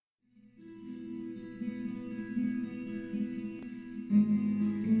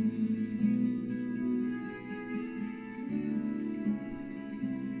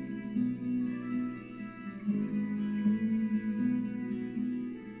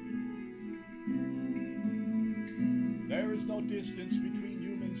there is no distance between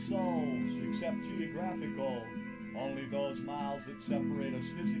human souls except geographical, only those miles that separate us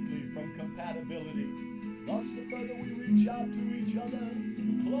physically from compatibility. Thus, the further we reach out to each other,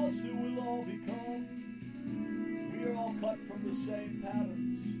 the closer we'll all become. We are all cut from the same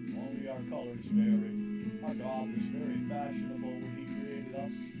patterns, only our colors vary. Our God was very fashionable when he created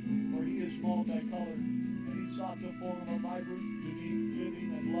us, for he is multicolored, and he sought to form a vibrant, unique,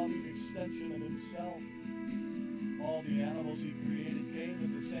 living, and loving extension of himself. All the animals he created came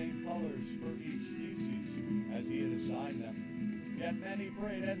in the same colors for each species, as he had assigned them. Yet many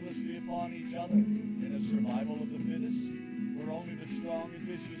preyed endlessly upon each other in a survival of the fittest, where only the strong and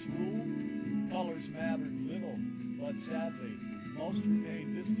vicious ruled. Colors mattered little, but sadly, most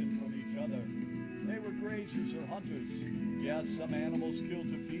remained distant from each other. They were grazers or hunters. Yes, some animals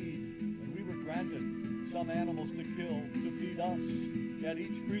killed to feed, and we were granted some animals to kill to feed us. Yet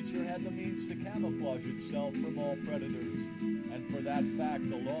each creature had the means to camouflage itself from all predators, and for that fact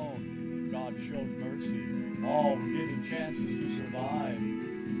alone, God showed mercy. All were given chances to survive.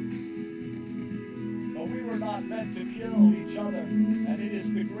 But we were not meant to kill each other, and it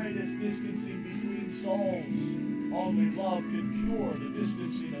is the greatest distancing between souls. Only love can cure the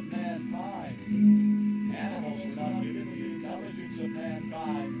distancing of mankind. Animals were not given the intelligence of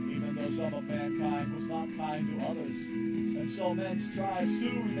mankind, even though some of mankind was not kind to others. And so men strive to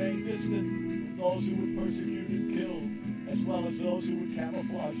remain distant from those who would persecute and kill, as well as those who would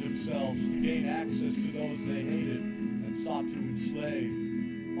camouflage themselves to gain access to those they hated and sought to enslave.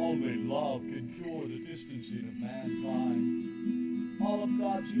 Only love can cure the distancing of mankind. All of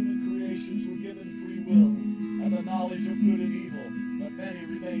God's human creations were given free will and a knowledge of good and evil, but many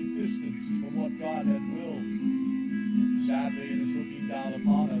remained distanced from what God had willed. Sadly, in his looking down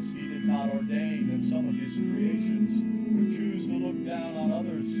upon us, he did not ordain that some of his creations would choose to look down on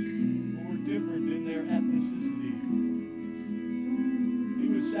others who were different in their ethnicity. He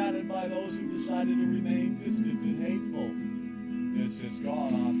was saddened by those who decided to remain distant and hateful. This has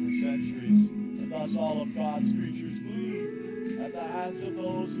gone on for centuries, and thus all of God's creatures bleed at the hands of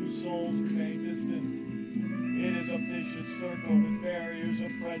those whose souls remain distant. It is a vicious circle with barriers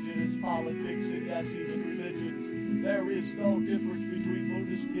of prejudice, politics, and yes, even religion. There is no difference between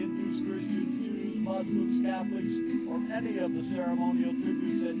Buddhists, Hindus, Christians, Jews, Muslims, Catholics, or any of the ceremonial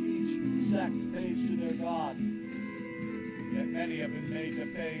tributes that each sect pays to their God. Yet many have been made to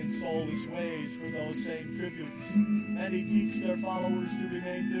pay in soulless ways for those same tributes. Many teach their followers to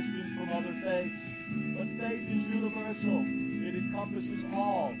remain distant from other faiths. But faith is universal. It encompasses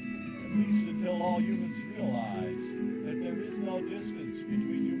all, at least until all humans realize that there is no distance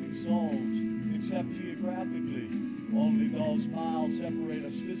between human souls, except geographically. Only those miles separate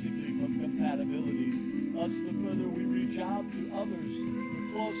us physically from compatibility. Thus, the further we reach out to others, the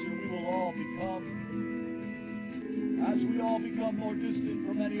closer we will all become. As we all become more distant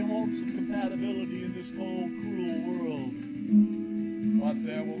from any hopes of compatibility in this cold, cruel world. But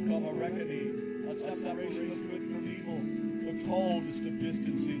there will come a reckoning, a separation of good from evil, the coldest of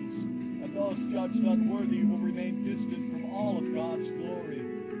distancings, and those judged unworthy will remain distant from all of God's glory.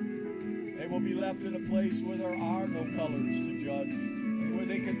 They will be left in a place where there are no colors to judge, and where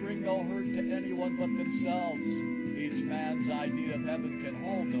they can bring no hurt to anyone but themselves. Each man's idea of heaven can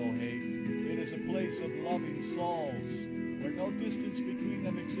hold no hate. It is a place of loving souls, where no distance between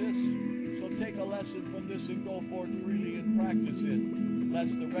them exists. So take a lesson from this and go forth freely and practice it,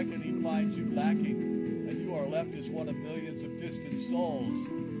 lest the reckoning finds you lacking, and you are left as one of millions of distant souls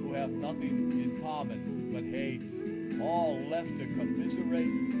who have nothing in common but hate, all left to commiserate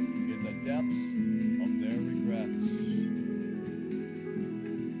in the depths